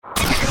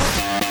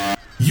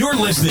You're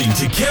listening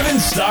to Kevin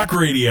Stock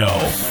Radio.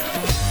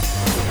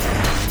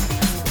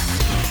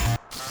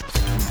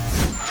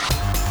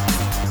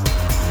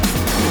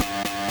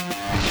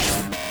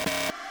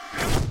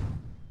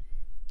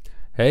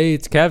 Hey,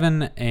 it's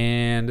Kevin,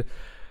 and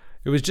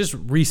it was just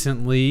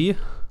recently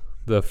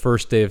the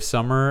first day of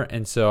summer,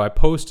 and so I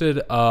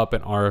posted up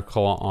an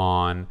article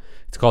on,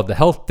 it's called The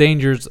Health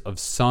Dangers of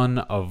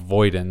Sun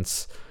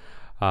Avoidance,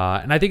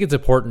 and I think it's an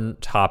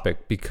important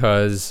topic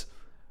because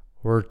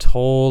we're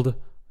told,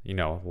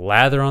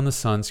 lather on the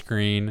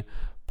sunscreen,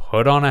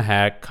 put on a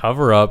hat,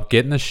 cover up,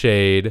 get in the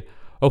shade.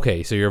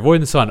 Okay, so you're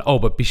avoiding the sun. Oh,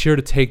 but be sure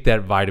to take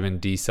that vitamin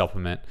D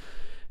supplement.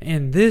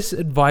 And this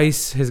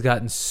advice has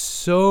gotten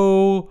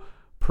so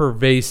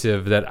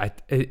pervasive that I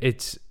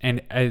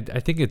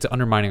think it's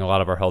undermining a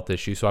lot of our health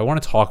issues. So I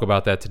want to talk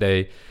about that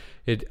today.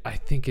 I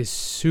think is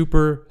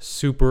super,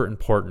 super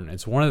important.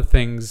 It's one of the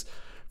things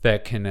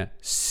that can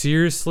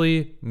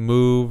seriously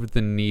move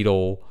the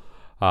needle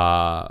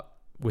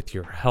with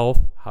your health,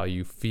 how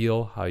you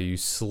feel, how you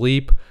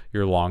sleep,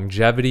 your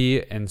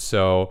longevity. And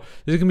so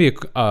this is going to be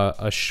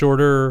a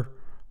shorter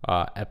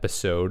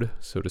episode,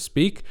 so to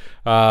speak.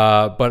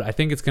 But I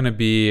think it's going to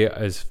be,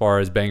 as far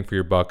as bang for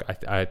your buck,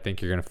 I think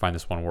you're going to find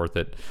this one worth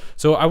it.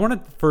 So I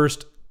want to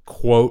first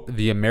quote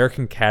the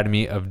American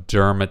Academy of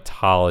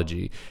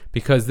Dermatology,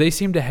 because they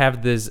seem to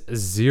have this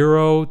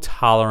zero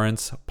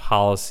tolerance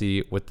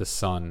policy with the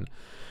sun.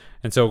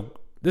 And so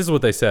this is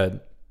what they said.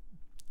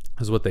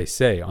 This is what they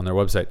say on their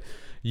website.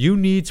 You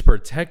need to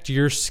protect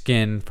your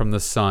skin from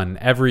the sun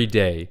every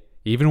day,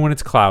 even when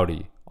it's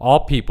cloudy.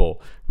 All people,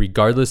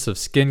 regardless of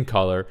skin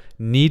color,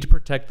 need to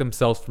protect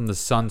themselves from the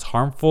sun's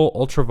harmful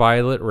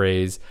ultraviolet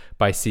rays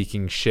by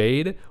seeking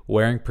shade,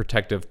 wearing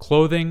protective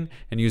clothing,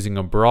 and using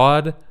a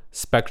broad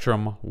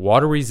spectrum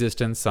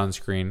water-resistant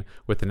sunscreen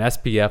with an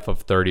SPF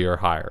of 30 or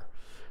higher.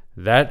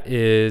 That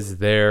is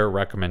their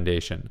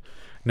recommendation.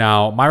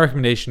 Now, my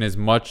recommendation is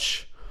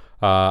much,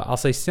 I'll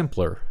say,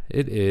 simpler.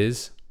 It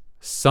is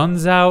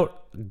sun's out,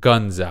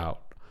 guns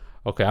out.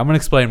 Okay, I'm going to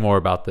explain more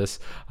about this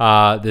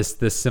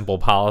this simple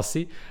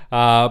policy.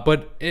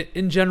 But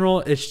in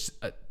general,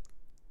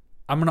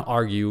 I'm going to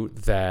argue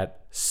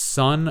that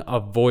sun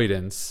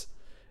avoidance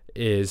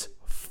is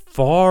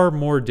far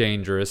more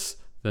dangerous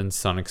than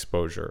sun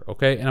exposure.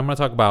 Okay, and I'm going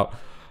to talk about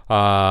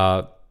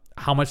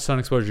how much sun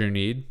exposure you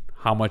need,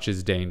 how much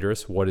is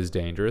dangerous, what is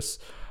dangerous.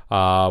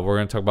 We're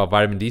going to talk about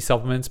vitamin D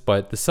supplements,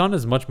 but the sun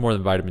is much more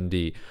than vitamin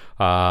D.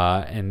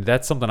 And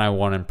that's something I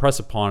want to impress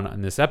upon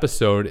in this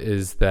episode,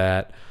 is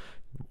that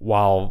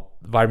while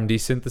vitamin D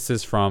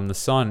synthesis from the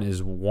sun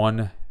is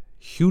one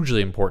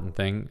hugely important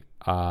thing,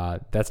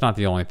 that's not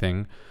the only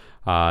thing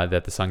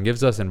that the sun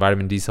gives us. And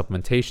vitamin D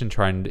supplementation,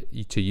 trying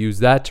to use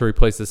that to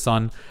replace the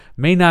sun,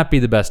 may not be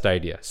the best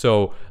idea.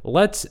 So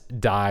let's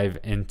dive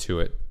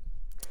into it.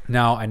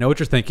 Now, I know what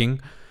you're thinking.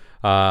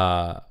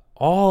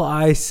 All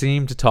I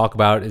seem to talk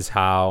about is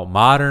how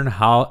modern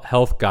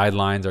health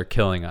guidelines are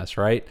killing us,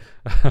 right?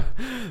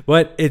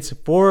 But it's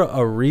for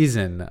a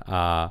reason.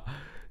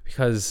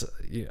 Because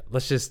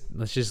let's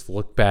just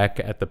look back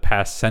at the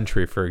past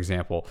century, for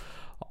example.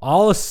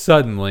 All of a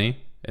sudden,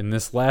 in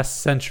this last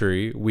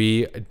century,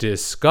 we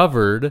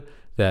discovered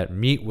that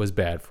meat was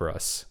bad for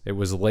us. It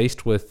was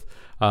laced with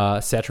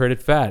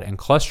saturated fat and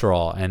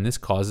cholesterol, and this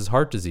causes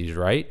heart disease,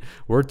 right?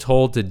 We're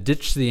told to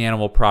ditch the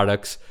animal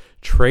products,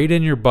 trade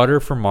in your butter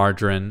for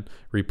margarine,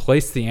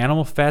 replace the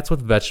animal fats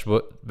with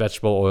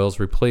vegetable oils,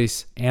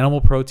 replace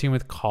animal protein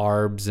with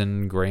carbs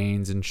and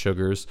grains and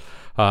sugars.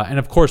 And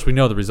of course, we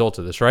know the result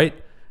of this, right?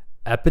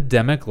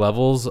 Epidemic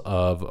levels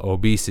of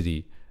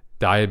obesity,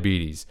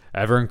 diabetes,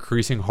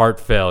 ever-increasing heart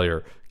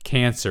failure,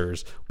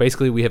 cancers.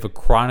 Basically, we have a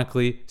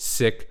chronically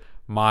sick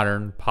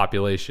modern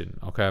population,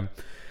 okay?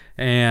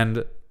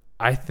 And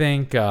I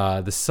think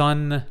the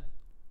sun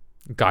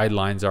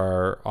guidelines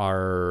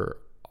are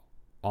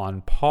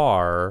on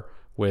par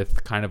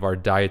with kind of our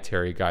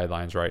dietary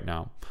guidelines right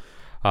now.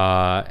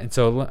 And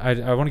so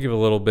I want to give a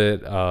little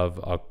bit of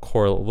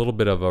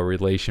a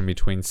relation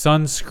between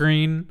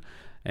sunscreen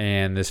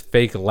and this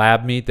fake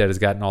lab meat that has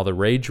gotten all the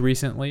rage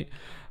recently.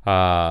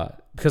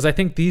 Because I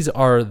think these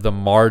are the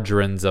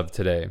margarines of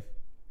today.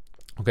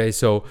 Okay,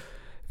 so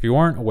if you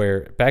weren't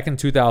aware, back in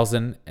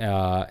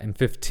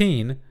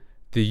 2015,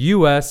 the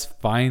U.S.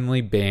 finally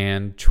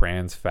banned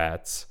trans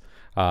fats.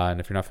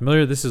 And if you're not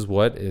familiar, this is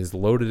what is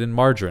loaded in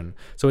margarine.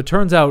 So it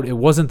turns out it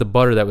wasn't the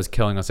butter that was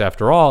killing us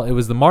after all. It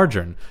was the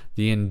margarine,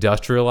 the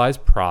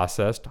industrialized,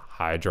 processed,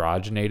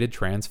 hydrogenated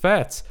trans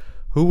fats.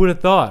 Who would have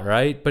thought,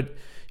 right? But,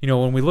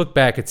 when we look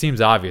back, it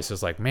seems obvious.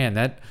 It's like, man,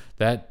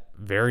 that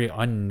very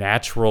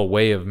unnatural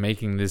way of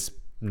making this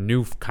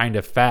new kind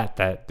of fat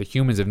that the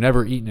humans have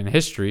never eaten in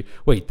history.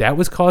 Wait, that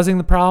was causing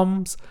the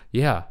problems?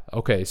 Yeah.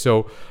 Okay.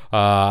 So,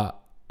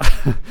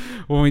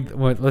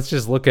 let's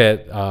just look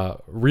at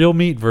real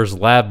meat versus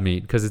lab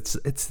meat, because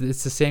it's the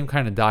same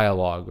kind of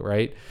dialogue,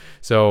 right?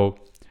 So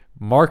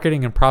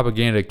marketing and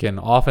propaganda can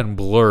often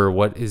blur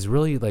what is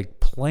really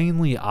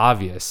plainly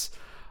obvious.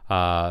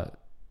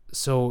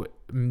 So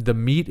the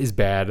meat is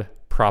bad,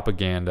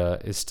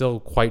 propaganda is still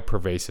quite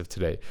pervasive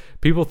today.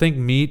 People think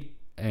meat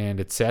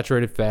and its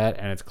saturated fat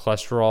and its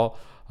cholesterol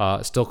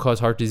still cause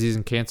heart disease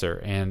and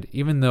cancer. And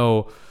even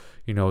though,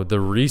 the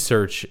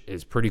research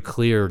is pretty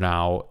clear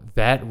now,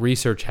 that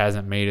research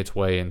hasn't made its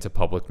way into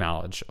public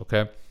knowledge,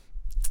 okay?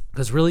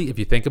 Because really, if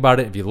you think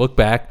about it, if you look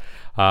back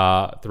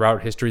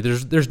throughout history,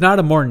 there's not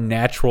a more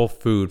natural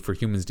food for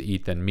humans to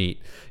eat than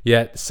meat.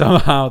 Yet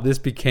somehow this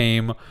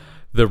became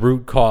the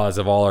root cause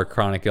of all our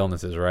chronic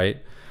illnesses,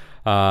 right?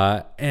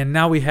 And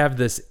now we have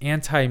this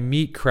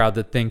anti-meat crowd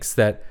that thinks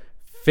that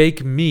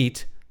fake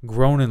meat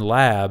grown in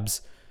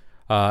labs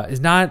is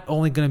not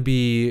only going to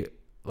be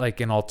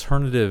like an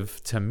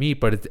alternative to meat,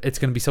 but it's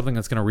going to be something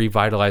that's going to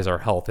revitalize our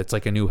health. It's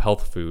like a new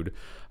health food.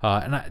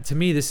 To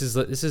me, this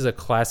is a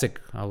classic,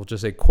 I will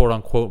just say, quote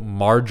unquote,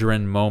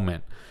 margarine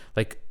moment.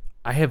 Like,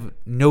 I have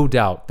no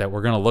doubt that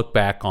we're going to look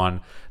back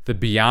on the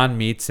Beyond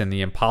Meats and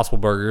the Impossible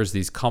Burgers,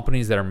 these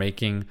companies that are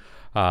making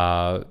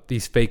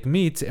these fake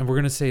meats, and we're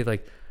going to say,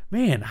 like,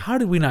 man, how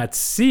did we not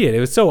see it? It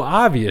was so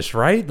obvious,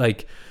 right?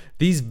 Like,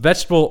 these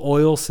vegetable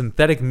oil,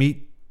 synthetic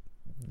meat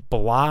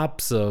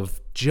blobs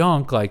of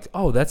junk, like,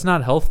 oh, that's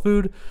not health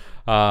food.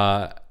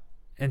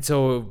 And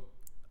so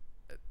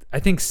I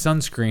think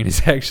sunscreen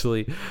is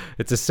actually,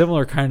 it's a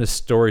similar kind of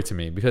story to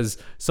me, because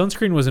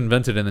sunscreen was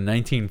invented in the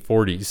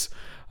 1940s.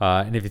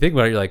 And if you think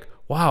about it, you're like,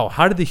 wow,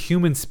 how did the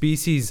human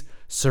species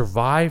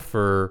survive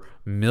for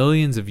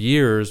millions of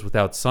years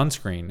without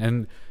sunscreen?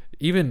 And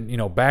even,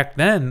 back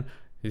then,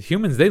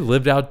 humans, they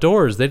lived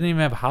outdoors. They didn't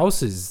even have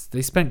houses.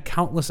 They spent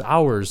countless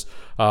hours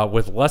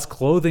with less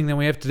clothing than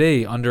we have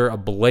today under a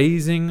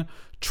blazing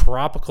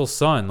tropical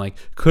sun. Like,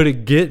 could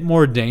it get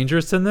more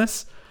dangerous than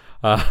this?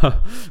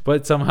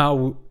 But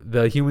somehow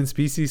the human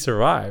species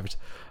survived.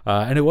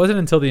 And it wasn't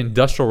until the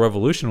Industrial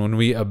Revolution when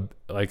we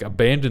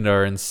abandoned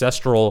our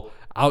ancestral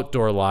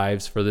outdoor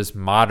lives for this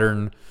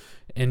modern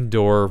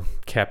indoor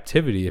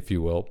captivity, if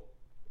you will.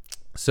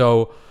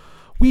 So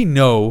we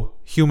know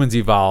humans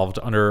evolved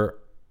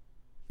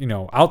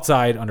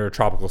outside under a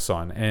tropical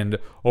sun. And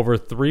over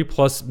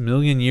 3+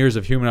 million years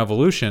of human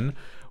evolution,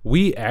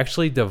 we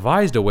actually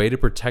devised a way to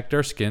protect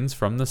our skins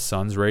from the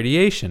sun's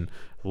radiation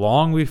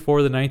long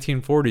before the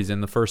 1940s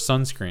and the first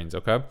sunscreens,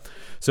 okay?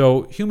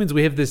 So humans,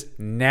 we have this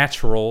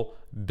natural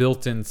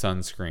built-in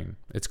sunscreen.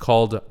 It's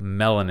called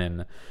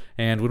melanin.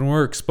 And when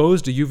we're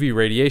exposed to UV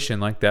radiation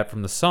like that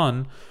from the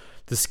sun,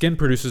 the skin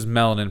produces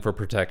melanin for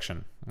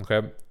protection,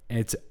 okay?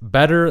 It's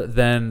better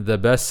than the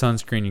best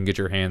sunscreen you can get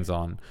your hands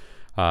on.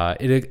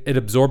 It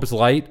absorbs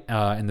light,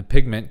 and the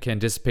pigment can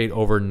dissipate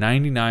over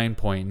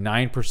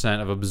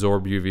 99.9% of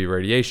absorbed UV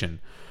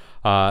radiation.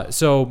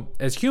 So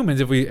as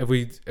humans,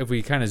 if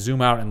we kind of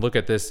zoom out and look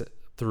at this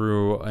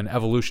through an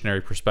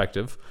evolutionary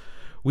perspective,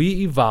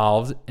 we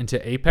evolved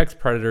into apex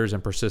predators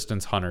and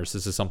persistence hunters.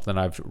 This is something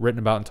I've written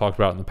about and talked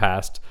about in the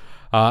past.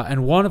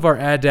 And one of our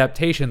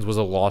adaptations was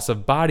a loss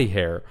of body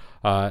hair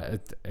and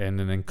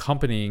an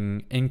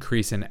accompanying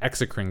increase in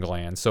exocrine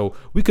glands. So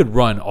we could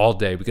run all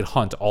day. We could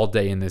hunt all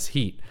day in this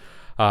heat.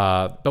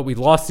 But we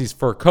lost these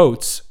fur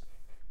coats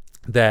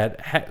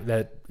that had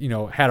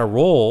a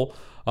role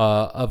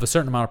of a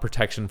certain amount of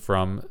protection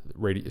from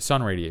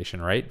sun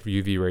radiation, right?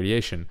 UV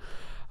radiation.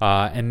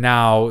 And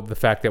now the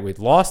fact that we'd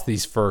lost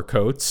these fur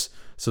coats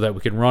so that we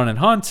could run and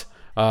hunt,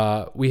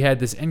 we had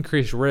this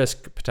increased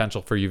risk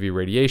potential for UV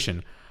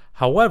radiation.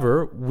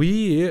 However,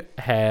 we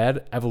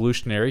had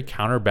evolutionary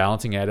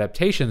counterbalancing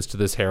adaptations to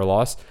this hair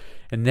loss,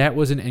 and that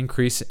was an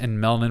increase in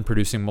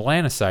melanin-producing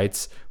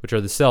melanocytes, which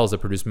are the cells that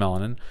produce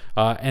melanin,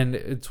 and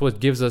it's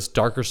what gives us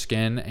darker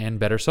skin and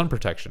better sun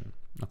protection,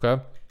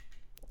 okay?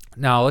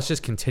 Now, let's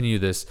just continue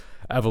this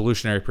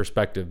evolutionary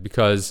perspective,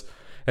 because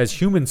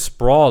as humans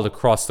sprawled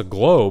across the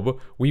globe,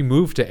 we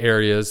moved to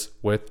areas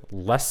with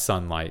less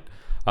sunlight.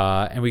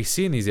 And we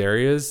see in these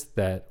areas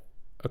that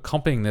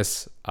accompanying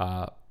this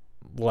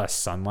less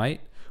sunlight,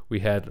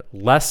 we had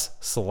less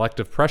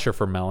selective pressure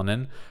for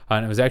melanin.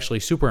 And it was actually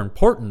super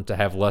important to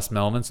have less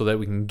melanin so that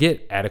we can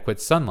get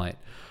adequate sunlight.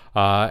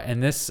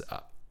 And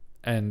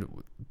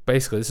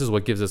basically, this is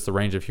what gives us the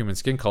range of human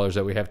skin colors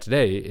that we have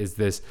today, is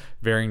this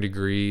varying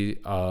degree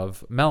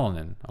of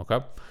melanin, okay?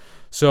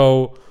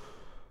 So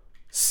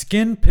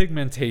skin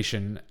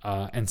pigmentation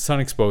and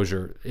sun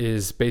exposure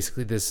is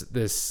basically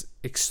this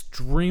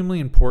extremely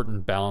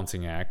important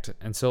balancing act.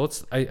 And so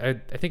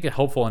I think a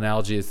helpful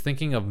analogy is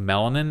thinking of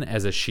melanin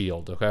as a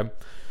shield, okay?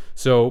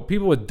 So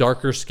people with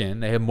darker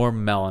skin, they have more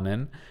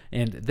melanin,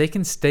 and they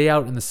can stay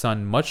out in the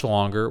sun much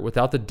longer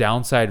without the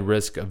downside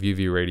risk of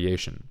UV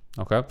radiation,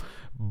 okay?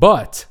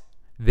 But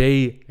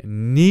they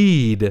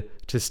need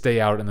to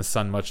stay out in the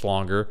sun much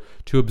longer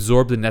to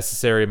absorb the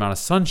necessary amount of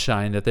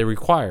sunshine that they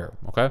require,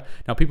 okay?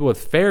 Now, people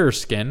with fairer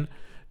skin,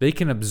 they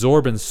can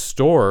absorb and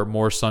store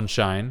more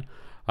sunshine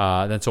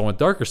than someone with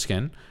darker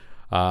skin,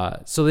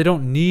 so they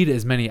don't need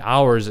as many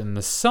hours in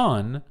the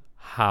sun.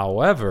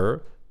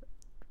 However,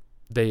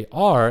 they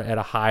are at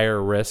a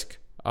higher risk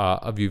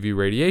of UV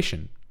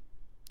radiation,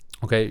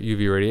 okay?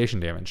 UV radiation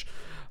damage.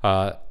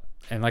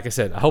 And like I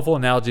said, a helpful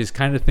analogy is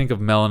kind of think of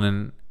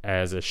melanin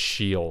as a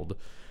shield.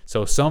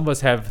 So some of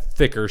us have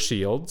thicker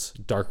shields,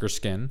 darker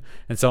skin,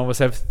 and some of us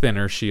have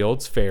thinner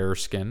shields, fairer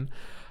skin.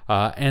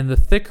 And the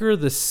thicker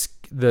the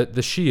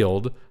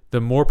shield,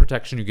 the more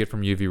protection you get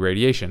from UV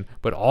radiation,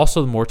 but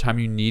also the more time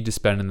you need to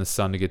spend in the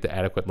sun to get the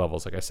adequate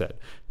levels, like I said.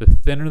 The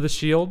thinner the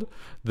shield,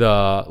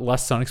 the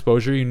less sun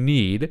exposure you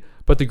need,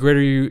 but the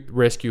greater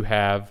risk you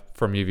have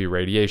from UV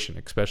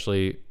radiation,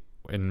 especially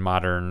in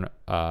modern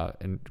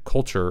in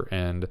culture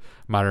and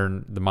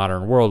the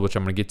modern world, which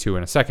I'm going to get to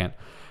in a second.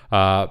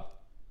 But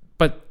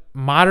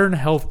modern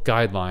health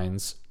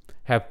guidelines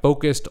have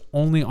focused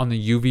only on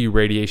the UV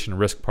radiation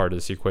risk part of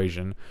this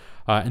equation,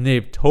 and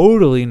they've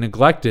totally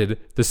neglected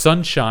the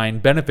sunshine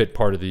benefit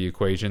part of the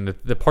equation,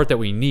 the part that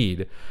we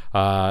need.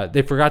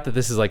 They forgot that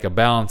this is like a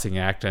balancing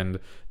act, and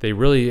they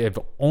really have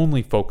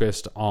only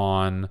focused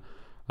on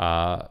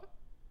the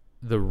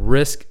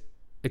risk,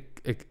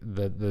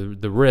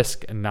 the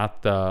risk, and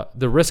not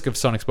the risk of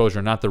sun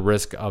exposure, not the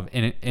risk of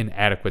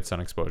inadequate sun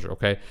exposure.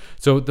 Okay,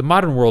 so the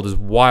modern world is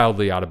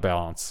wildly out of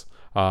balance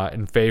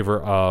in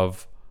favor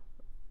of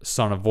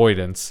sun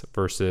avoidance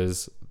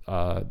versus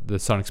the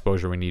sun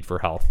exposure we need for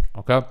health.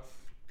 Okay,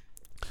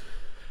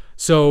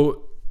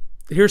 so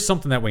here's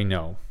something that we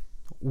know.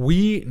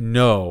 We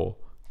know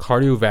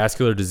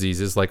cardiovascular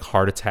diseases like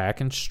heart attack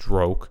and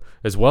stroke,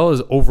 as well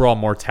as overall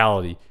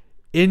mortality,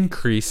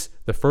 increase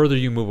the further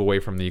you move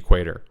away from the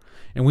equator.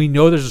 And we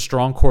know there's a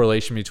strong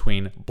correlation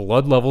between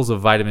blood levels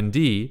of vitamin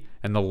D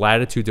and the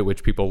latitudes at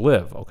which people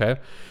live. Okay,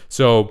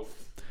 so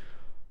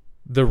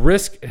the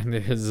risk, and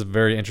this is a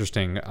very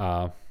interesting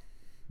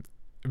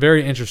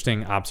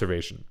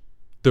observation.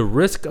 The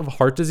risk of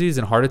heart disease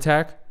and heart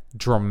attack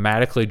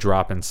dramatically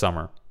drop in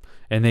summer,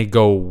 and they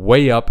go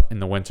way up in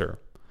the winter.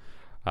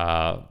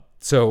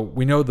 So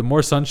we know the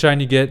more sunshine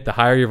you get, the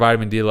higher your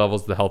vitamin D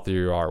levels, the healthier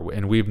you are.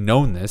 And we've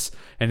known this,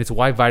 and it's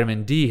why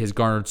vitamin D has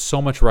garnered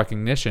so much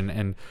recognition,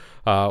 and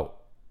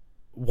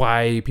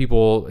why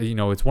people,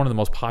 it's one of the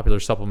most popular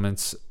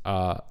supplements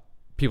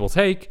people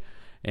take,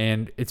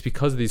 and it's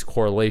because of these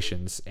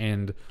correlations.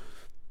 And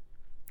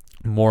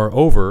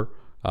moreover,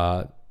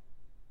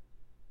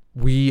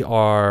 we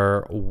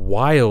are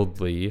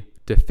wildly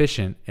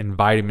deficient in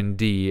vitamin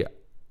D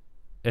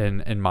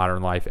in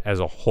modern life as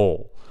a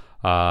whole.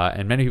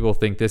 And many people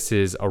think this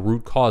is a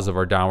root cause of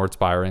our downward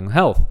spiraling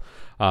health.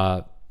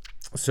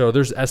 So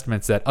there's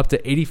estimates that up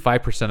to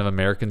 85% of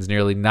Americans,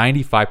 nearly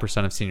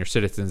 95% of senior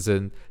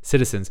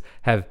citizens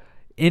have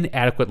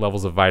inadequate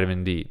levels of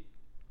vitamin D.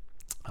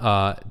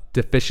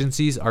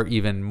 Deficiencies are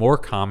even more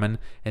common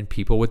in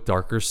people with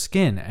darker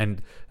skin.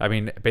 And I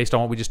mean, based on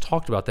what we just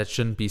talked about, that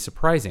shouldn't be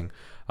surprising,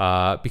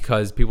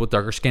 because people with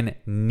darker skin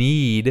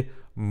need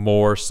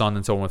more sun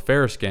than someone with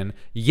fairer skin,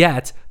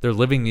 yet they're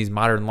living these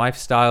modern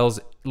lifestyles,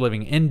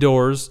 living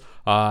indoors,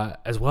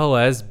 as well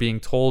as being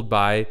told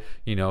by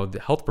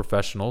the health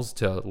professionals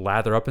to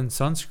lather up in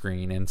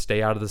sunscreen and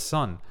stay out of the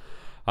sun.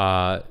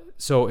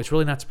 So it's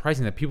really not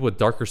surprising that people with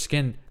darker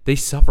skin, they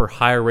suffer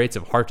higher rates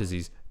of heart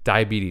disease,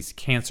 diabetes,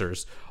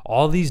 cancers,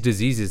 all these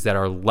diseases that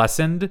are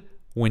lessened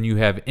when you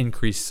have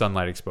increased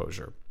sunlight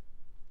exposure.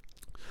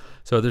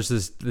 So there's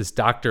this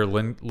Dr.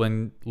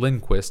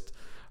 Lindquist,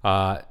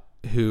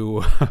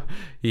 who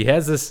he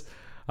has this,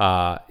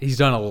 he's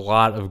done a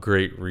lot of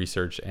great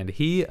research, and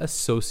he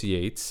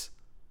equates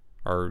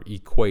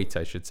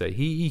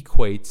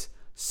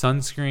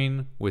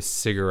sunscreen with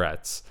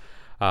cigarettes.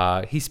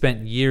 He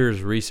spent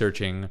years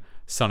researching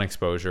sun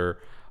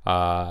exposure,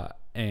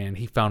 and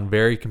he found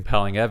very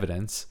compelling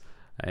evidence.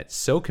 It's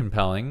so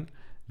compelling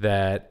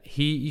that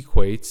he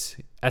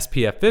equates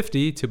SPF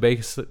 50 to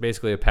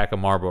basically a pack of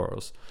Marlboro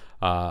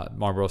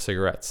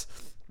cigarettes.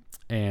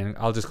 And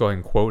I'll just go ahead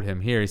and quote him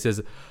here. He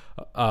says,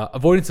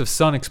 avoidance of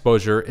sun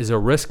exposure is a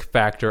risk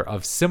factor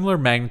of similar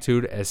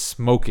magnitude as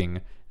smoking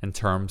in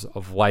terms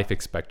of life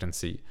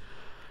expectancy.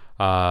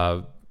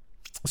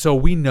 So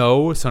we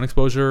know sun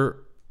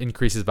exposure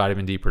increases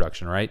vitamin D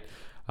production, right?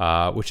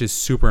 Which is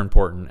super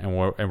important, and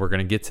we're going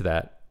to get to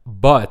that.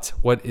 But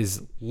what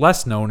is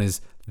less known is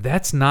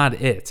that's not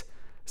it.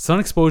 Sun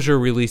exposure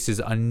releases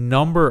a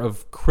number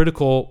of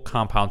critical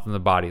compounds in the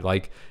body,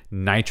 like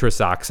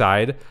nitrous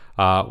oxide,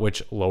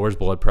 which lowers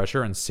blood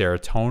pressure, and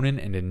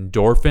serotonin and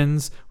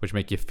endorphins, which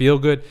make you feel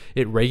good.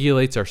 It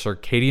regulates our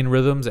circadian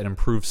rhythms and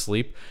improves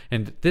sleep.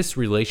 And this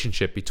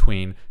relationship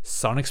between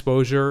sun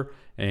exposure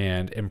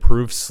and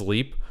improved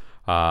sleep,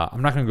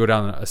 I'm not going to go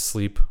down a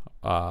sleep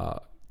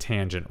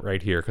tangent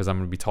right here, because I'm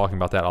going to be talking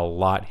about that a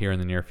lot here in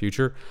the near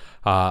future.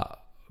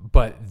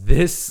 But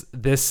this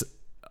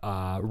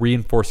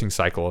reinforcing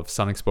cycle of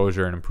sun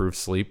exposure and improved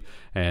sleep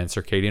and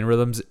circadian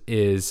rhythms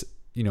is,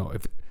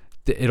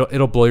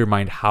 it'll blow your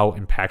mind how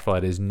impactful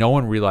that is. No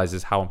one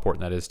realizes how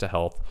important that is to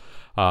health.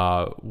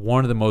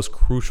 One of the most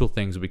crucial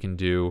things we can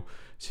do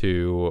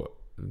to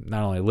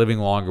not only living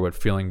longer but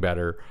feeling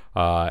better,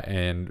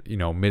 and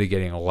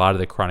mitigating a lot of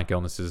the chronic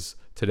illnesses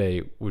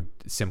today would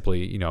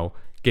simply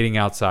getting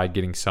outside,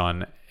 getting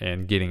sun,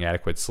 and getting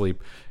adequate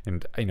sleep.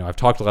 And I've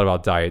talked a lot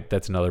about diet.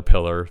 That's another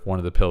pillar, one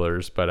of the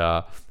pillars. But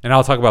and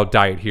I'll talk about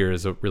diet here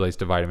as it relates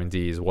to vitamin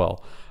D as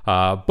well.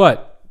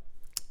 But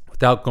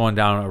without going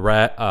down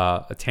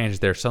a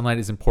tangent there, sunlight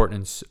is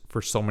important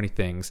for so many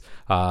things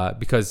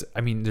because,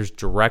 I mean, there's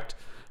direct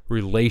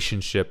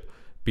relationship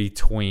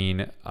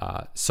between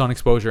sun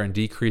exposure and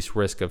decreased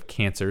risk of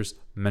cancers,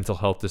 mental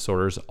health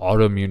disorders,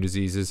 autoimmune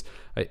diseases.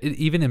 It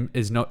even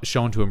is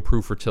shown to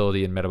improve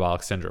fertility and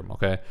metabolic syndrome,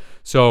 okay?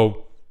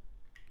 So,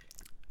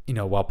 you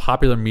know, while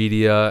popular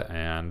media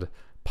and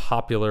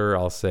popular,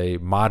 I'll say,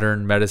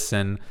 modern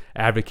medicine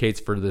advocates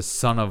for this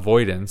sun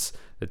avoidance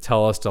that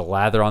tell us to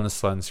lather on the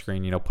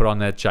sunscreen, you know, put on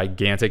that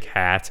gigantic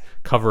hat,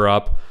 cover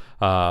up.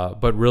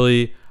 But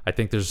really, I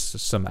think there's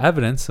some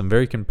evidence, some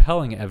very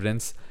compelling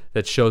evidence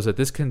that shows that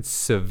this can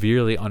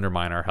severely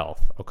undermine our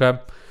health. Okay,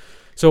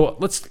 so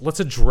let's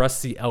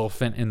address the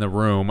elephant in the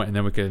room, and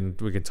then we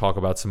can talk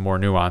about some more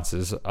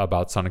nuances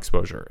about sun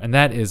exposure, and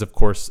that is, of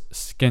course,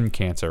 skin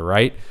cancer.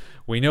 Right?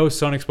 We know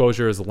sun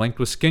exposure is linked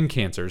with skin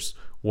cancers.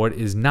 What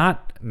is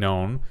not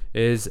known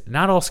is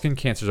not all skin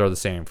cancers are the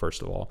same.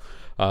 First of all,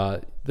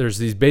 there's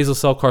these basal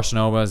cell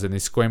carcinomas and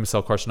these squamous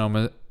cell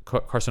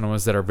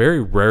carcinomas that are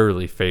very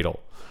rarely fatal.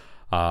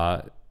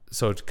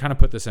 So to kind of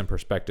put this in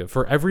perspective,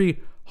 for every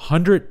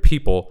 100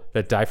 people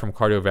that die from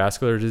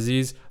cardiovascular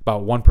disease,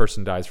 about one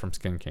person dies from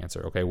skin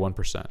cancer, okay,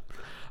 1%.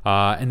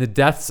 And the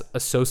deaths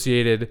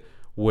associated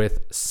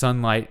with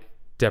sunlight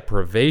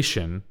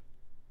deprivation,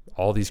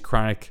 all these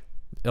chronic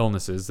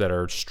illnesses that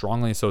are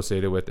strongly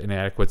associated with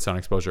inadequate sun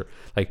exposure,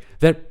 like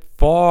that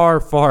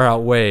far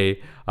outweigh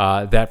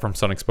that from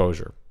sun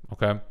exposure,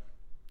 okay?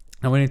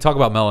 Now, when you talk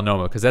about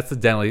melanoma, because that's the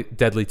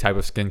deadly type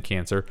of skin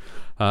cancer,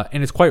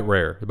 and it's quite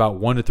rare. About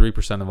 1 to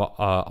 3% of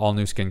all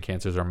new skin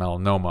cancers are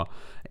melanoma.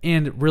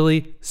 And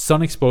really,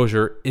 sun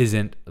exposure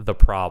isn't the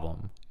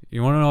problem.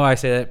 You want to know why I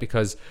say that?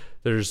 Because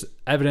there's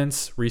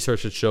evidence,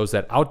 research that shows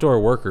that outdoor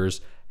workers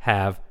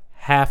have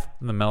half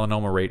the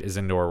melanoma rate as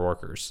indoor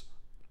workers.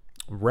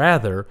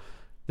 Rather,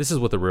 this is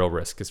what the real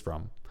risk is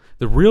from.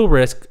 The real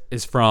risk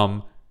is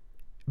from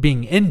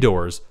being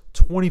indoors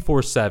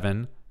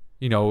 24/7,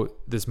 you know,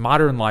 this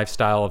modern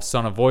lifestyle of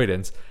sun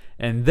avoidance,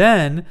 and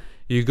then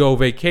you go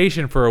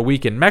vacation for a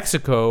week in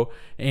Mexico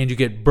and you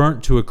get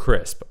burnt to a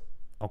crisp,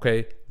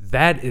 okay?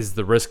 That is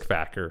the risk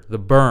factor, the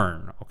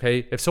burn,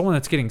 okay? If someone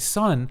that's getting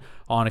sun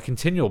on a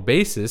continual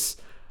basis,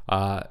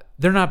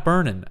 they're not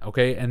burning,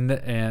 okay? And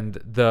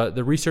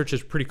the research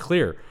is pretty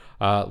clear.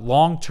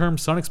 Long-term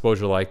sun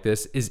exposure like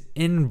this is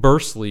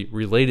inversely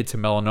related to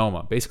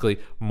melanoma. Basically,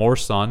 more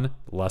sun,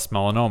 less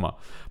melanoma.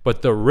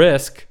 But the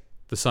risk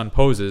the sun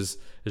poses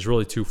is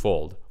really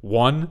twofold.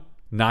 One,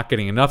 not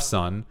getting enough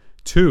sun.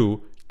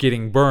 Two,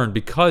 getting burned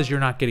because you're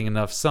not getting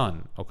enough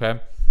sun,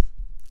 okay?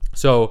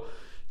 So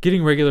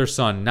getting regular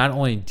sun not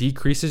only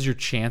decreases your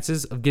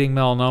chances of getting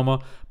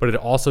melanoma, but it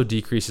also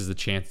decreases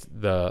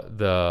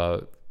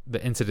the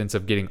incidence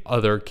of getting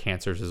other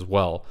cancers as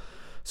well.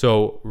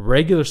 So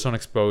regular sun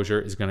exposure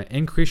is going to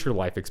increase your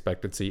life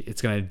expectancy.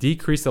 It's going to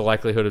decrease the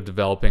likelihood of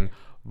developing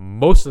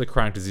most of the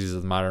chronic diseases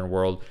of the modern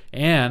world,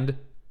 and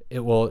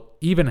it will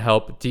even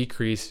help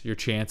decrease your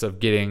chance of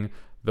getting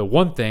the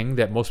one thing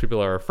that most people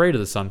are afraid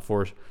of the sun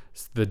for,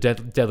 the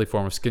deadly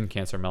form of skin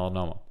cancer,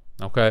 melanoma.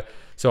 Okay,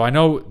 so I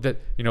know that,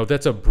 you know,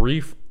 that's a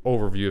brief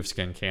overview of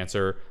skin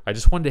cancer. I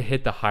just wanted to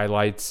hit the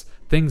highlights,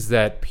 things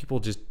that people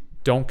just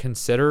don't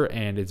consider,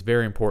 and it's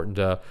very important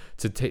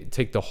to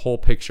take the whole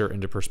picture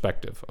into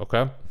perspective.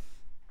 Okay,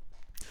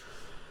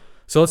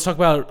 so let's talk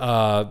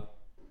about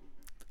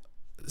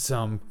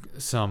some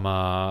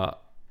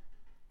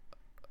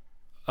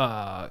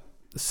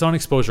sun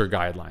exposure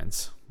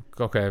guidelines.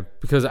 Okay,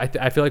 because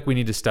I feel like we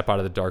need to step out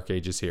of the dark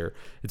ages here.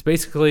 It's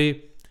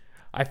basically,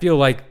 I feel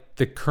like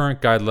the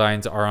current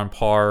guidelines are on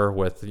par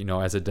with, you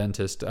know, as a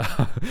dentist.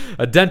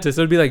 A dentist,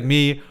 it would be like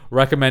me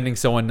recommending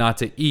someone not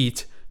to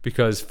eat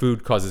because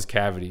food causes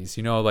cavities.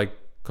 You know, like,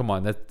 come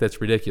on,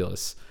 that's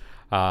ridiculous.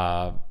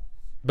 But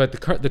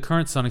the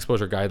current sun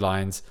exposure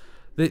guidelines,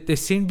 they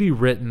seem to be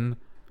written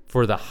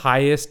for the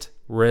highest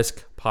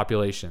risk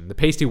population, the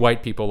pasty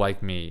white people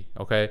like me,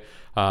 okay?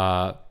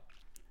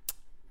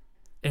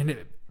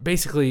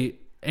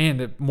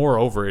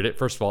 Moreover,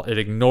 first of all, it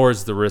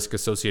ignores the risk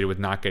associated with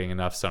not getting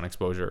enough sun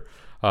exposure,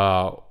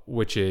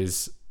 which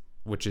is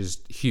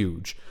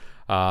huge.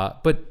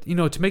 But, you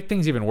know, to make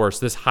things even worse,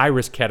 this high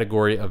risk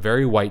category of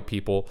very white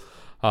people,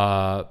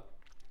 first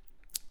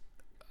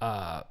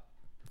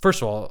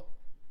of all,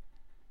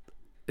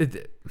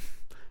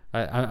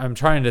 I'm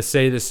trying to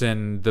say this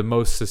in the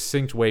most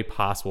succinct way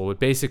possible, but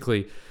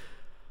basically,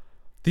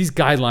 these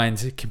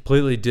guidelines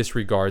completely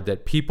disregard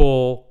that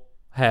people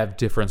have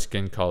different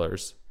skin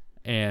colors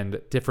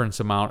and different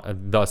amount of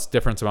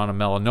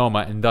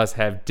melanoma, and thus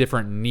have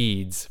different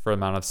needs for the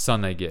amount of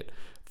sun they get.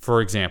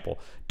 For example,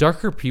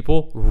 darker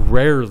people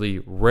rarely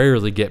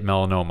get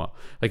melanoma.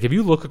 Like, if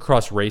you look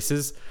across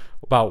races,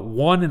 about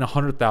 1 in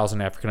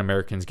 100,000 African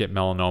Americans get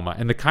melanoma,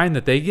 and the kind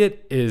that they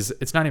get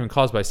it's not even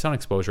caused by sun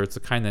exposure. It's the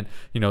kind that,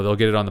 you know, they'll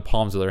get it on the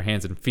palms of their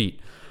hands and feet.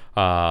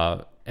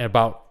 And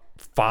about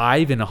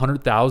 5 in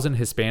 100,000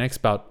 Hispanics,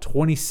 about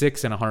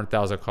 26 in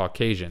 100,000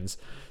 Caucasians.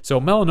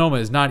 So melanoma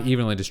is not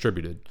evenly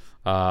distributed.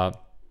 But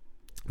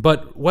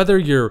But whether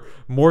you're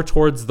more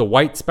towards the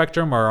white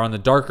spectrum or on the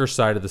darker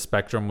side of the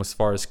spectrum as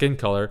far as skin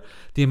color,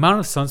 the amount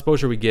of sun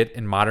exposure we get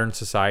in modern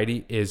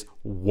society is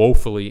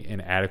woefully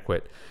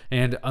inadequate.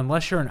 And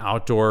unless you're an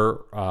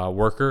outdoor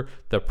worker,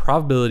 the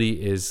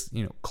probability is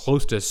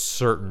close to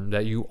certain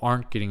that you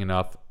aren't getting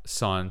enough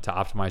sun to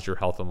optimize your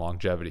health and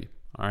longevity.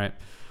 All right,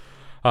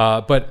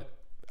 but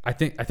I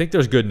think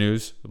there's good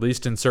news, at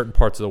least in certain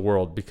parts of the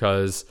world,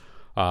 because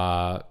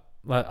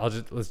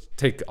let's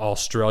take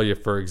Australia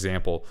for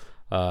example.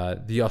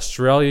 The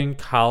Australian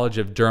College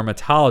of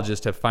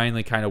Dermatologists have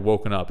finally kind of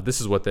woken up.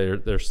 This is what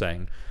they're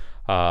saying.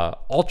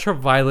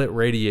 Ultraviolet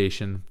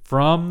radiation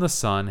from the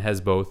sun has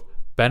both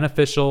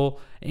beneficial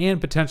and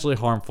potentially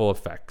harmful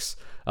effects.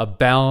 A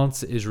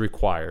balance is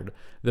required.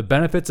 The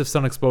benefits of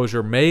sun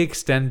exposure may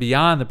extend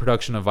beyond the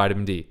production of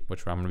vitamin D,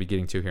 which I'm going to be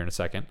getting to here in a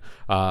second,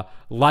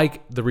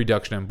 like the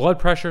reduction in blood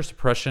pressure,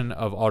 suppression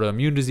of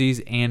autoimmune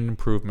disease, and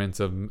improvements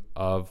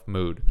of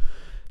mood.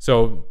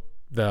 So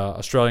the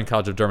Australian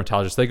College of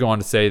Dermatologists, they go on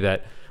to say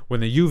that when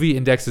the UV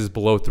index is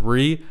below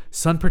 3,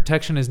 sun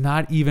protection is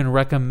not even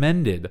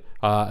recommended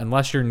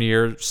unless you're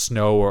near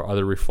snow or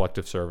other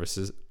reflective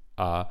surfaces.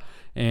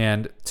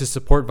 And to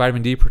support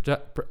vitamin D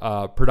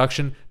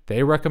production,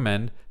 they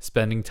recommend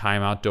spending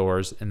time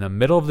outdoors in the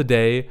middle of the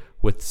day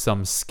with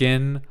some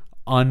skin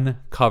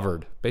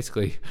uncovered.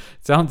 Basically,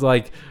 it sounds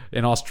like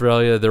in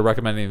Australia they're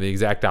recommending the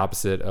exact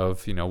opposite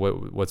of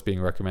what's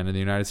being recommended in the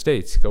United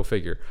States. Go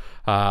figure.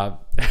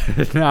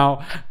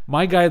 Now,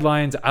 my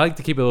guidelines, I like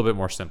to keep it a little bit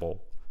more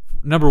simple.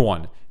 Number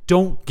one,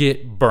 don't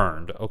get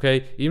burned.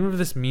 Okay, even if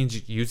this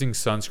means using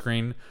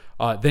sunscreen,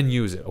 then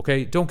use it.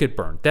 Okay, don't get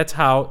burned.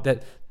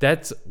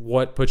 That's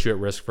what puts you at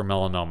risk for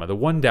melanoma. The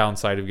one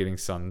downside of getting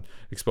sun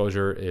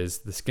exposure is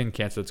the skin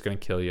cancer that's going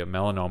to kill you,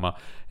 melanoma,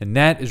 and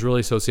that is really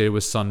associated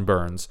with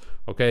sunburns.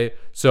 Okay,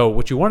 so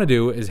what you want to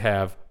do is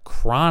have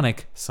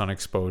chronic sun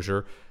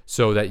exposure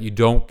so that you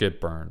don't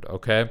get burned.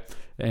 Okay,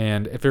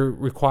 and if it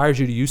requires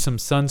you to use some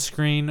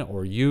sunscreen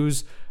or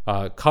use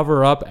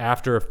cover up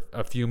after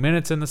a few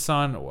minutes in the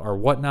sun or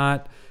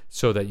whatnot,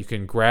 so that you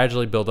can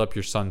gradually build up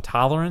your sun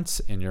tolerance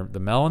and the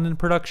melanin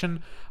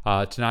production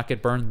to not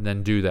get burned,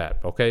 then do that.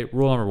 Okay,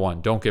 rule number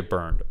 1, don't get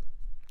burned.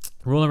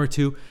 Rule number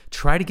 2,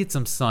 try to get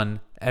some sun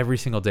every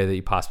single day that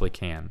you possibly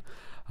can.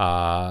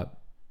 Not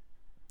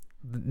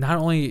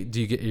only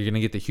you're going to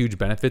get the huge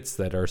benefits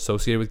that are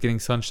associated with getting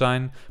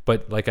sunshine,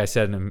 but like I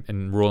said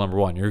in rule number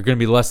 1, you're going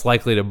to be less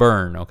likely to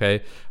burn.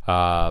 Okay,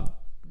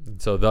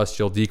 so thus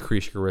you'll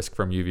decrease your risk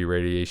from UV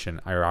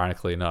radiation.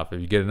 Ironically enough, if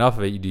you get enough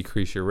of it, you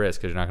decrease your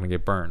risk because you're not going to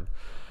get burned.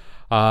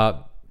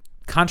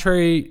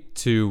 Contrary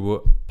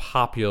to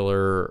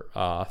popular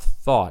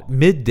thought,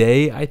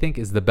 midday I think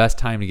is the best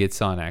time to get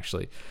sun.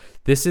 Actually,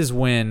 this is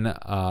when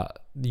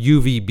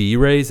UVB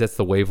rays, that's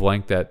the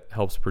wavelength that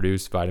helps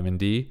produce vitamin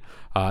D.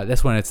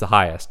 That's when it's the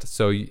highest.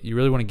 So you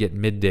really want to get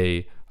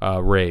midday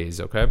rays.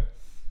 Okay,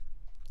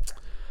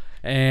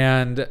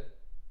 and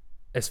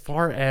as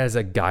far as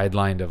a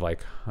guideline of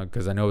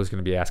because I know it's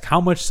going to be asked, how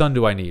much sun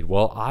do I need?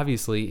 Well,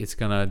 obviously, it's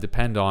going to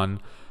depend on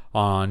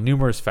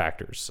numerous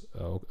factors.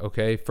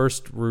 Okay,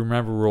 first,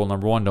 remember rule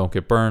number 1, don't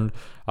get burned.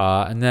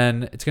 And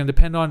then it's going to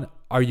depend on,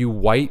 are you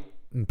white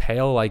and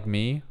pale like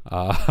me?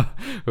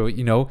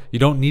 You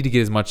don't need to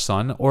get as much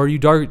sun. Or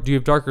do you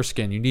have darker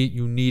skin? You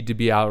need to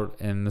be out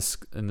in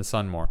the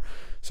sun more.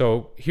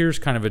 So here's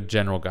kind of a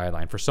general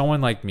guideline. For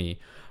someone like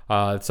me,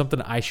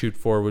 something I shoot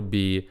for would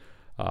be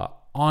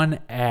on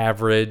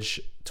average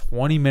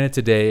 20 minutes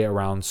a day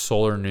around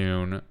solar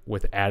noon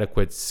with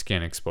adequate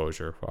skin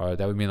exposure.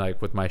 That would mean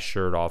with my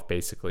shirt off,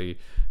 basically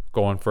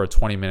going for a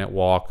 20-minute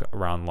walk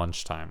around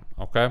lunchtime.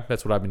 Okay,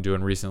 that's what I've been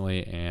doing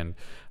recently, and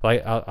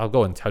I'll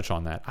go and touch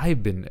on that.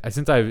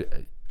 Since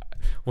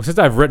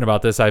I've written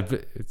about this,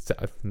 it's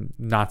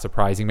not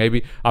surprising.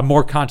 Maybe I'm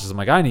more conscious. I'm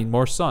like, I need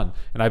more sun,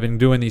 and I've been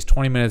doing these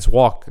 20 minutes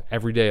walk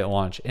every day at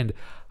lunch, and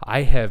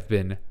I have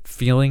been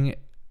feeling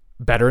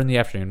better in the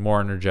afternoon, more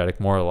energetic,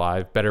 more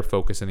alive, better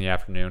focus in the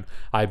afternoon.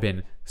 I've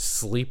been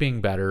sleeping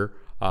better,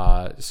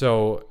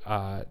 so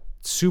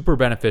super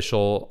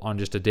beneficial on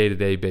just a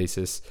day-to-day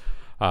basis,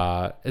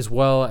 as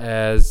well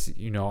as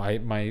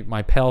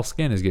my pale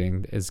skin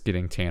is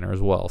getting tanner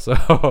as well.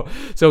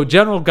 So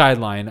general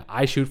guideline,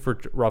 I shoot for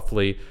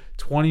roughly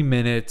 20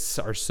 minutes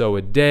or so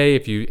a day.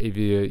 If you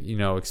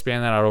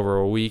expand that out over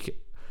a week,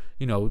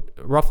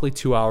 roughly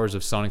 2 hours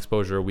of sun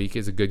exposure a week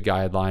is a good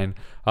guideline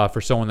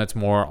for someone that's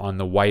more on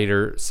the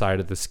whiter side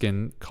of the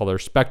skin color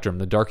spectrum.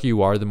 The darker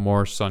you are, the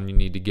more sun you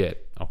need to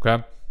get.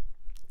 Okay.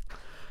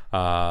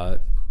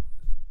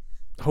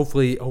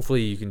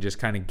 Hopefully you can just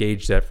kind of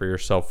gauge that for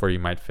yourself where you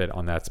might fit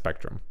on that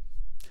spectrum.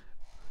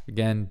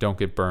 Again, don't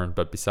get burned.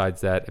 But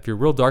besides that, if you're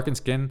real dark in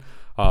skin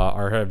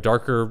or have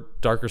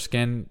darker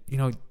skin,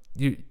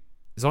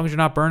 as long as you're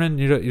not burning,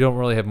 you don't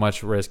really have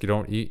much risk. You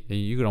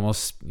could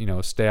almost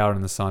stay out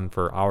in the sun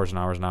for hours and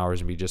hours and hours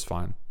and be just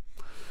fine.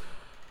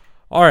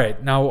 All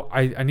right, now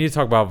I need to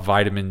talk about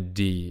vitamin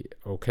D,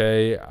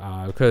 okay?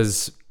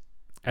 Because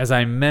as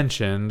I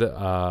mentioned,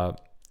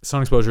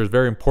 sun exposure is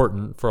very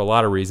important for a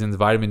lot of reasons.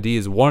 Vitamin D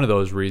is one of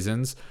those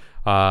reasons.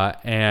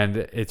 and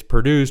it's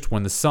produced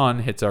when the sun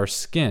hits our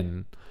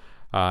skin.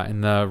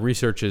 And the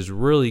research is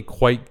really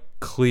quite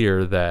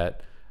clear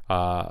that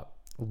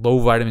low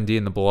vitamin D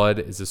in the blood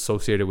is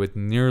associated with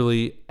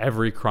nearly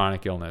every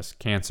chronic illness: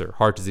 cancer,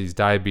 heart disease,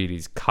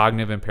 diabetes,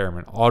 cognitive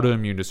impairment,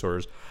 autoimmune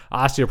disorders,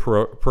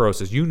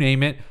 osteoporosis, you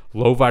name it.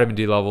 Low vitamin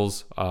D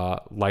levels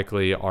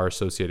likely are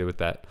associated with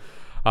that.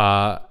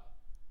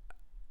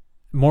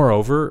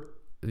 Moreover,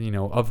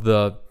 of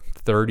the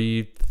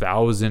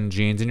 30,000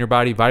 genes in your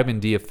body, vitamin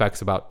D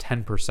affects about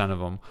 10% of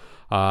them,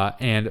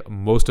 and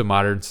most of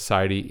modern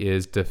society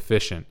is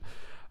deficient.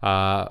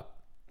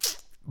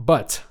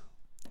 But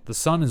the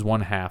sun is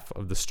one half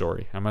of the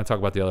story. I'm going to talk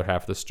about the other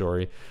half of the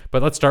story,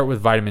 but let's start with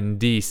vitamin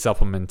D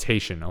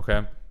supplementation,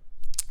 okay?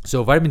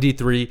 So vitamin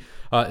D3,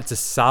 it's a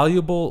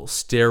soluble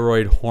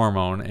steroid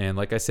hormone, and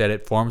like I said,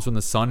 it forms when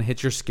the sun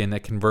hits your skin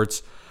that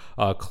converts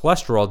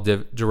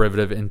cholesterol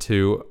derivative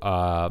into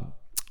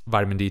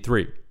vitamin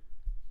D3.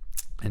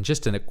 And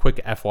just in a quick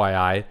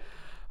FYI,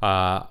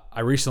 I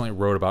recently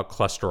wrote about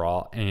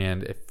cholesterol,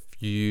 and if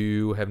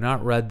you have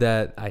not read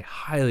that, I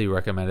highly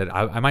recommend it.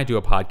 I might do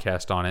a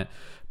podcast on it,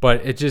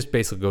 but it just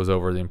basically goes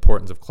over the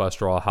importance of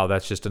cholesterol, how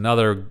that's just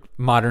another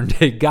modern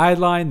day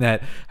guideline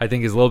that I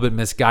think is a little bit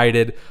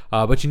misguided,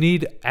 but you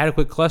need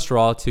adequate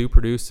cholesterol to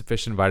produce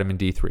sufficient vitamin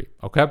D3,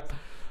 okay?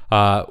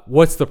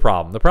 What's the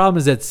problem? The problem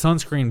is that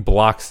sunscreen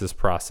blocks this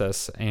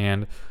process,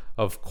 and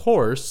of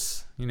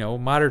course,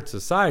 modern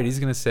society is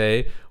going to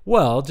say,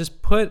 well,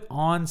 just put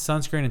on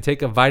sunscreen and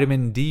take a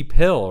vitamin D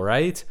pill,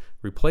 right?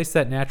 Replace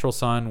that natural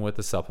sun with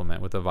a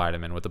supplement, with a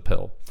vitamin, with a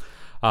pill.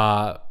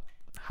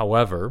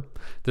 However,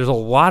 there's a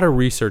lot of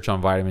research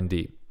on vitamin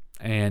D,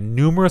 and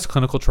numerous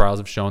clinical trials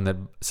have shown that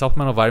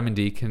supplemental vitamin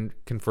D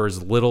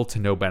confers little to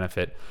no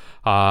benefit.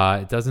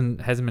 It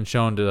hasn't been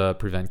shown to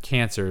prevent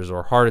cancers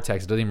or heart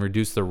attacks. It doesn't even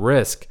reduce the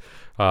risk.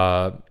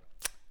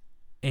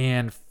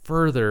 And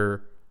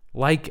further,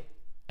 like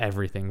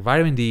everything,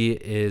 vitamin D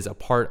is a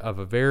part of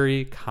a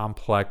very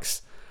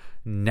complex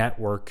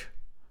network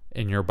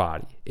in your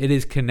body. It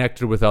is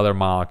connected with other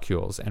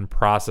molecules and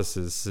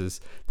processes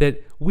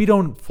that we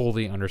don't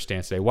fully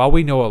understand today. While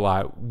we know a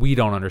lot, we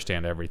don't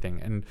understand everything.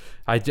 And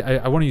I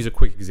want to use a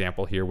quick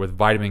example here with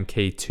vitamin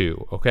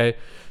K2, okay?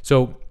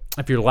 So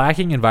if you're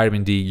lacking in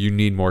vitamin D, you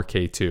need more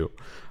K2.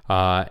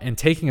 And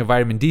taking a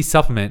vitamin D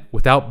supplement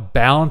without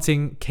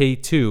balancing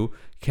K2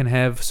 can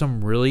have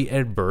some really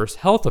adverse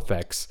health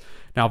effects.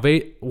 Now,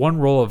 one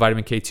role of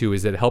vitamin K2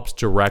 is that it helps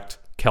direct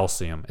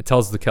calcium. It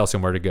tells the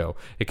calcium where to go.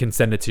 It can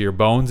send it to your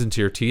bones and to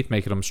your teeth,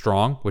 making them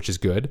strong, which is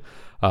good.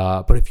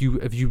 But if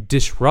you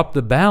disrupt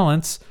the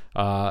balance,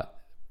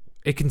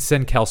 it can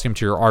send calcium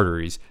to your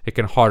arteries. It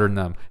can harden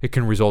them. It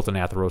can result in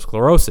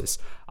atherosclerosis.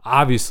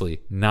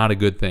 Obviously, not a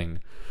good thing.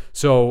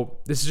 So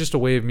this is just a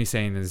way of me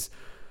saying is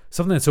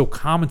something that's so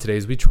common today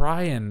is we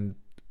try and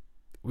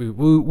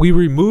we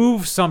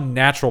remove some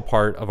natural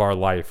part of our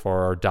life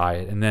or our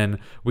diet, and then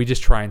we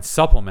just try and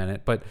supplement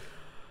it. But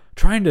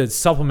trying to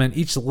supplement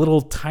each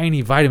little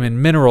tiny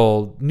vitamin,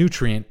 mineral,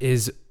 nutrient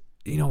is,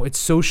 it's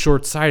so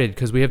short-sighted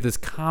because we have this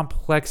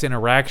complex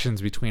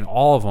interactions between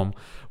all of them,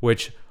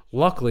 which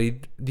luckily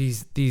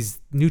these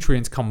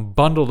nutrients come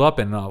bundled up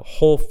in a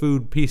whole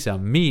food piece of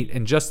meat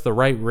in just the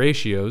right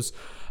ratios.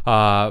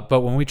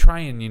 But when we try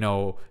and,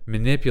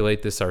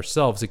 manipulate this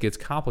ourselves, it gets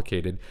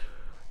complicated.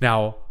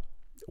 Now,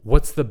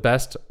 what's the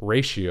best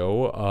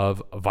ratio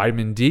of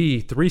vitamin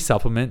D3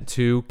 supplement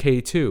to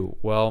K2?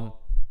 Well,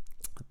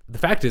 the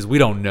fact is we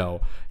don't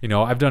know.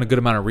 I've done a good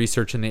amount of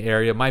research in the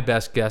area. My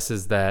best guess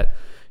is that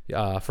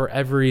for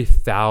every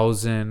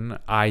 1,000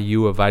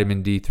 IU of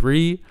vitamin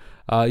D3,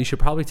 you should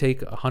probably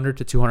take 100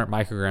 to 200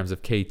 micrograms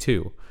of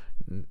K2.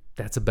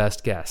 That's a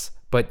best guess.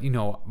 But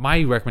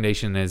my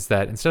recommendation is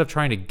that instead of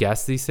trying to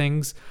guess these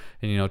things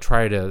and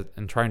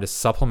trying to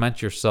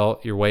supplement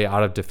your way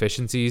out of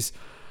deficiencies,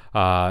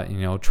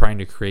 trying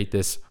to create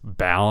this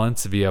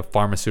balance via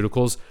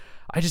pharmaceuticals,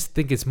 I just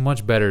think it's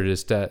much better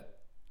just to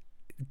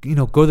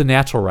go the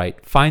natural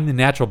route, find the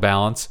natural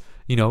balance,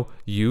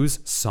 use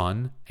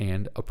sun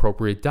and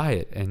appropriate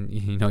diet, and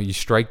you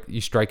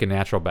strike a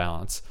natural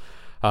balance.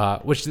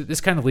 Which this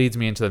kind of leads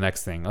me into the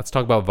next thing. Let's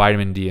talk about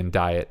vitamin D and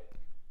diet,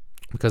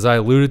 because I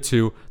alluded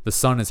to the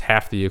sun is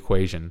half the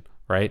equation,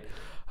 right?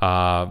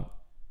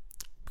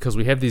 Because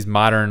we have these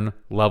modern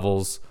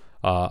levels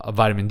of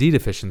vitamin D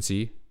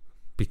deficiency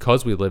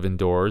because we live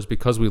indoors,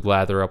 because we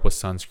lather up with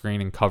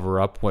sunscreen and cover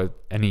up with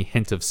any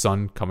hint of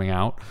sun coming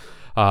out.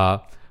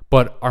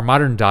 But our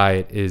modern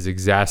diet is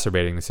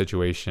exacerbating the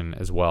situation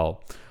as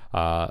well.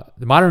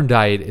 The modern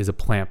diet is a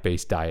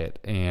plant-based diet,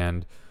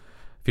 and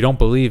if you don't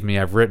believe me,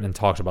 I've written and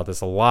talked about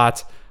this a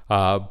lot,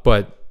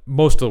 but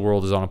most of the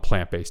world is on a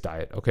plant-based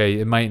diet, okay?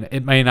 It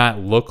may not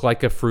look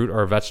like a fruit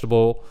or a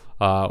vegetable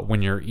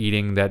when you're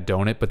eating that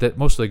donut, but that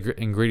most of the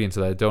ingredients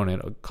of that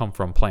donut come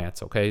from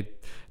plants, okay?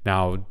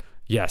 Now,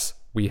 yes,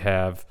 we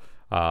have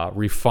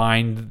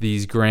refined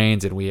these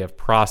grains and we have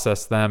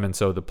processed them, and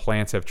so the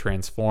plants have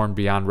transformed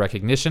beyond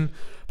recognition.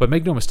 But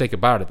make no mistake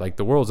about it, like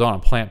the world's on a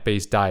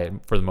plant-based diet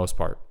for the most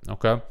part,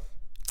 okay?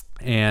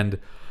 And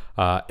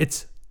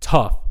it's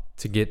tough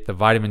to get the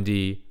vitamin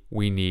D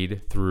we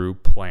need through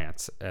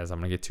plants, as I'm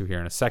going to get to here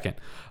in a second.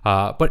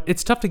 But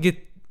it's tough to get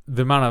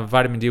the amount of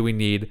vitamin D we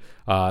need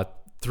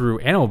through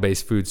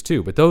animal-based foods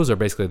too. But those are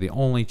basically the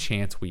only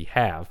chance we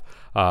have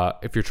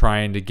if you're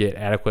trying to get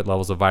adequate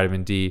levels of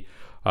vitamin D.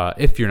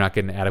 If you're not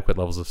getting adequate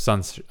levels of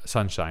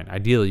sunshine,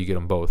 ideally you get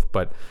them both.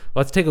 But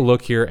let's take a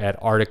look here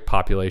at Arctic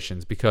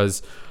populations,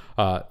 because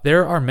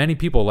there are many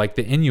people like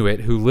the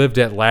Inuit who lived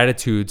at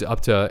latitudes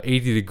up to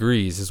 80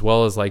 degrees, as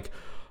well as like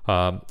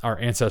our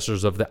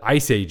ancestors of the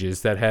ice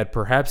ages that had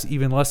perhaps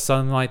even less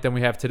sunlight than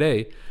we have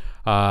today.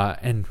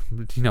 And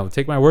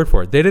take my word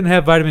for it, they didn't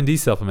have vitamin D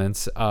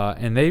supplements,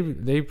 and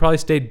they probably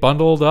stayed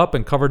bundled up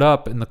and covered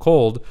up in the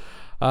cold.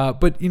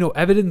 But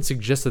evidence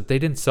suggests that they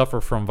didn't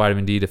suffer from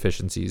vitamin D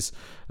deficiencies,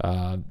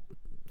 and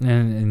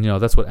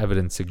that's what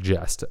evidence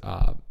suggests.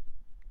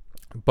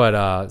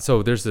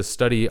 So there's this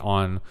study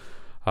on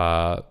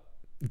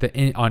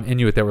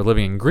Inuit that were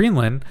living in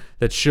Greenland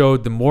that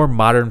showed the more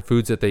modern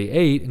foods that they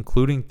ate,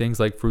 including things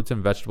like fruits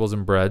and vegetables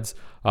and breads,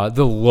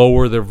 the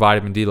lower their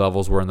vitamin D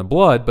levels were in the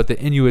blood. But the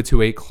Inuits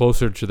who ate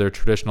closer to their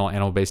traditional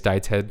animal-based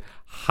diets had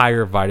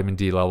higher vitamin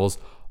D levels,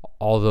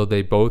 although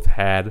they both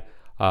had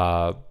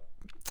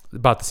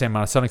about the same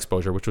amount of sun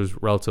exposure, which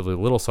was relatively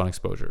little sun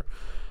exposure.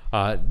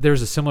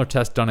 There's a similar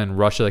test done in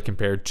Russia that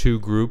compared two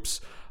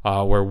groups,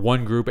 where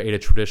one group ate a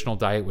traditional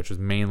diet, which was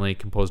mainly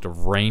composed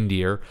of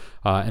reindeer,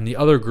 and the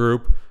other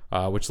group,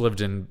 which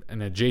lived in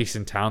an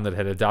adjacent town that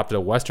had adopted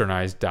a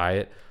westernized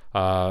diet,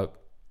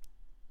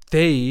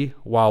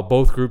 while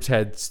both groups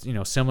had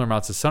similar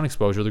amounts of sun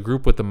exposure, the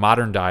group with the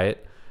modern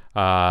diet,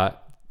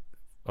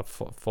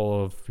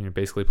 full of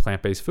basically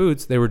plant-based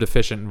foods, they were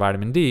deficient in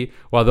vitamin D,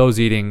 while those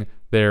eating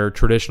their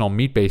traditional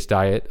meat-based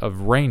diet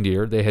of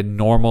reindeer, they had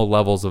normal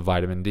levels of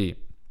vitamin D.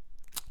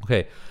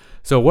 Okay,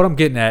 so what I'm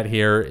getting at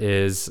here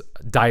is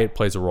diet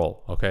plays a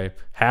role. Okay,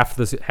 half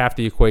the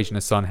equation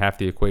is sun, half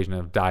the equation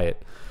of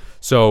diet.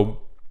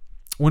 So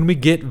when we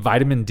get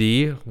vitamin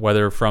D,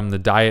 whether from the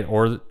diet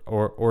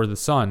or the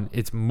sun,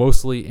 it's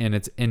mostly in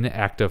its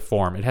inactive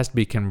form. It has to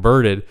be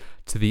converted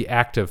to the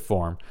active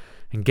form.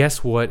 And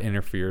guess what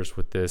interferes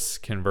with this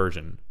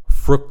conversion?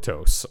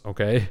 Fructose,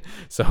 okay?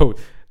 So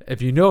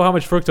if you know how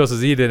much fructose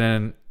is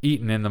eaten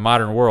in the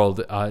modern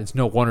world, it's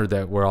no wonder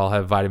that we all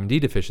have vitamin D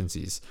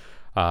deficiencies,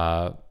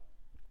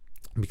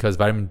 because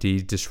vitamin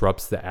D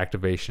disrupts the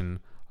activation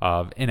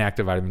of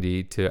inactive vitamin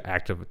D to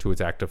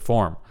its active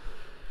form.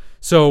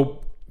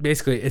 So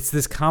basically, it's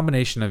this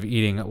combination of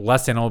eating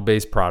less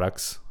animal-based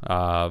products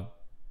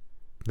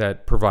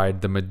that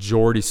provide the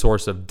majority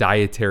source of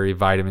dietary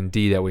vitamin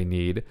D that we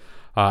need,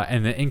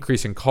 and the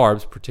increase in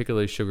carbs,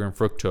 particularly sugar and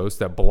fructose,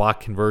 that block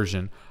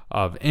conversion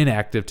of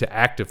inactive to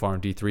active form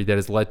of D3 that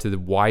has led to the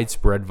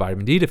widespread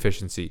vitamin D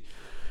deficiency.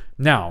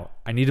 Now,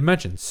 I need to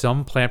mention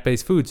some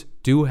plant-based foods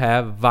do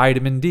have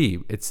vitamin D.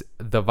 It's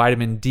the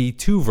vitamin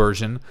D2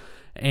 version,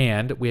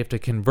 and we have to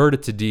convert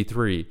it to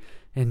D3.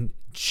 And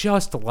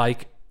just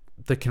like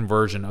the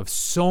conversion of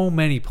so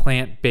many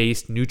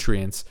plant-based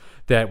nutrients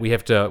that we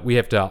have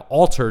to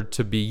alter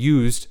to be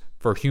used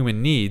for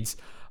human needs,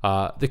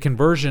 the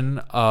conversion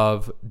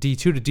of D2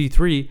 to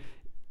D3,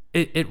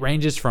 it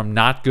ranges from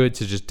not good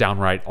to just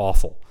downright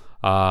awful.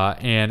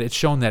 And it's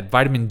shown that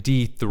vitamin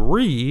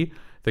D3,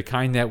 the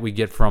kind that we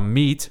get from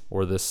meat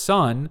or the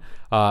sun,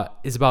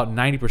 is about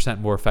 90%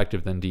 more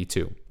effective than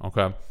D2.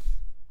 Okay,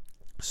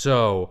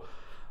 so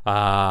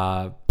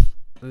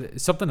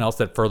something else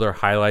that further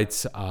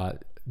highlights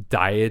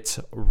diet's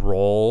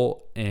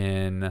role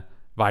in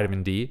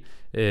vitamin D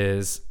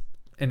is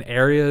in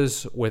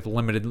areas with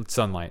limited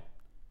sunlight.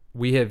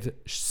 We have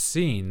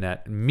seen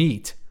that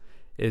meat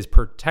is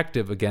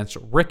protective against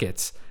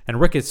rickets.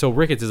 And rickets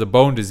is a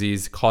bone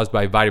disease caused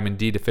by vitamin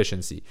D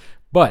deficiency.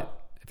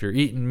 But if you're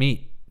eating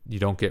meat, you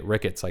don't get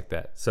rickets like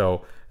that.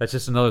 So that's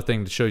just another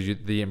thing to show you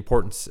the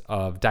importance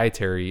of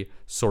dietary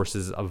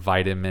sources of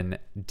vitamin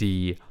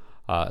D,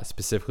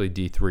 specifically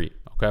D3.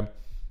 Okay.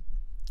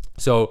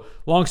 So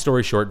long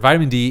story short,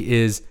 vitamin D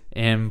is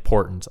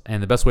important.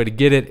 And the best way to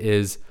get it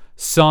is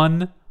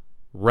sun,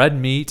 red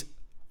meat,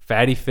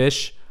 fatty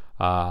fish.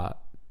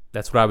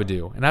 That's what I would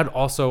do. And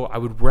I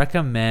would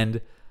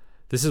recommend,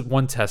 this is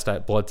one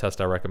blood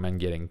test I recommend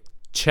getting.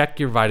 Check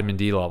your vitamin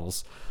D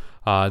levels.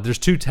 There's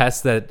two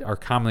tests that are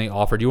commonly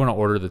offered. You want to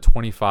order the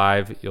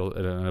 25,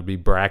 it'll be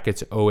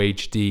brackets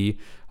OHD.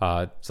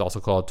 It's also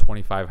called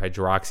 25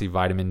 hydroxy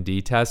vitamin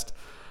D test.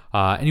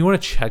 And you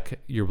want to check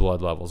your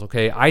blood levels.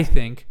 Okay. I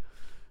think,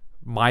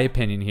 my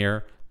opinion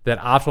here, that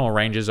optimal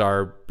ranges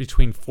are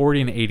between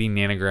 40 and 80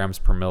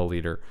 nanograms per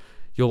milliliter.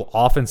 You'll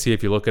often see,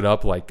 if you look it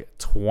up, like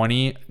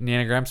 20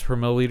 nanograms per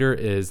milliliter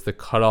is the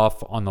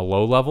cutoff on the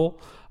low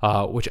level,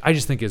 which I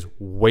just think is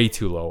way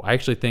too low. I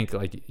actually think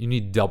like you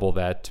need double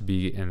that to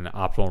be in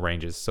optimal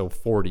ranges. So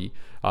 40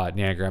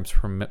 nanograms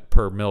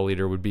per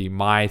milliliter would be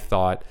my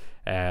thought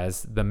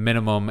as the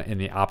minimum in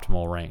the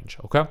optimal range.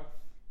 Okay.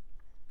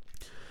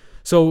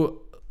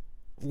 So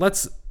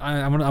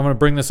I'm gonna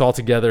bring this all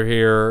together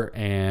here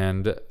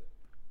and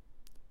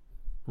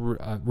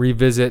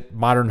revisit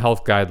modern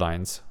health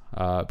guidelines.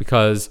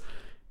 Because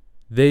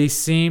they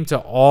seem to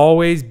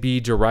always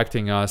be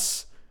directing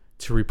us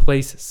to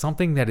replace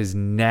something that is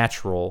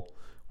natural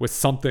with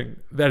something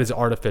that is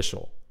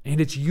artificial.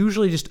 And it's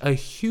usually just a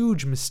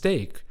huge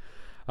mistake.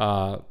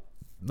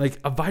 Like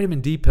a vitamin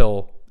D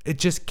pill, it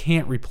just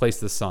can't replace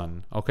the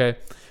sun, okay?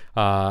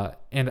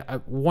 And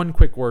one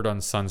quick word on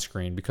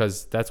sunscreen,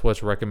 because that's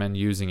what's recommend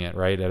using it,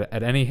 right?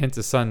 At any hint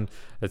of sun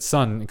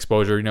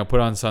exposure, put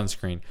on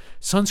sunscreen.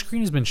 Sunscreen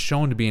has been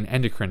shown to be an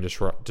endocrine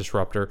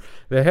disruptor.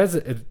 It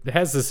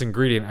has this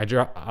ingredient,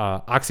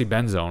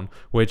 oxybenzone,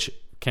 which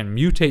can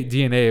mutate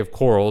DNA of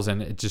corals,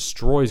 and it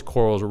destroys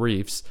coral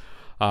reefs.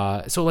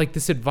 So like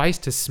this advice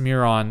to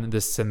smear on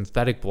this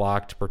synthetic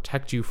block to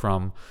protect you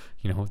from,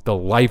 the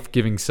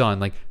life-giving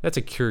sun, like that's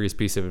a curious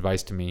piece of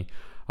advice to me.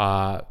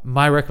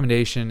 My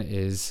recommendation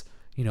is,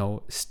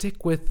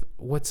 stick with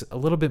what's a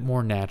little bit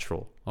more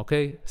natural,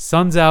 okay?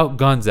 Sun's out,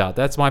 guns out.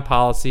 That's my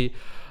policy.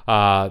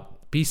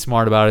 Be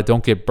smart about it.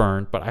 Don't get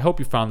burned. But I hope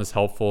you found this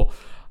helpful.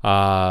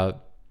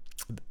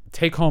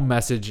 Take-home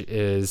message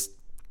is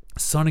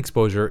sun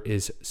exposure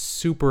is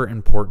super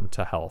important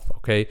to health,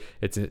 okay?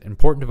 It's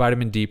important to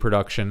vitamin D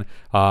production,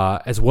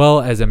 as well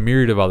as a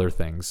myriad of other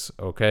things,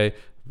 okay?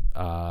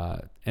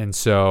 And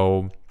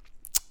so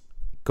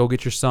go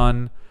get your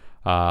sun.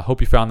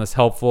 Hope you found this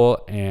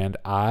helpful, and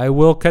I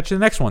will catch you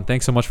in the next one.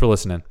 Thanks so much for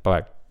listening.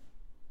 Bye.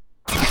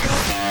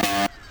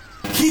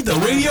 Keep the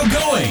radio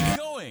going.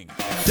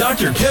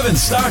 Dr. Kevin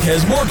Stock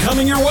has more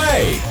coming your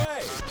way.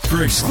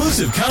 For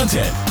exclusive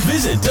content,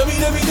 visit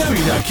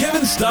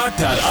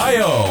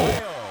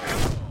www.kevinstock.io.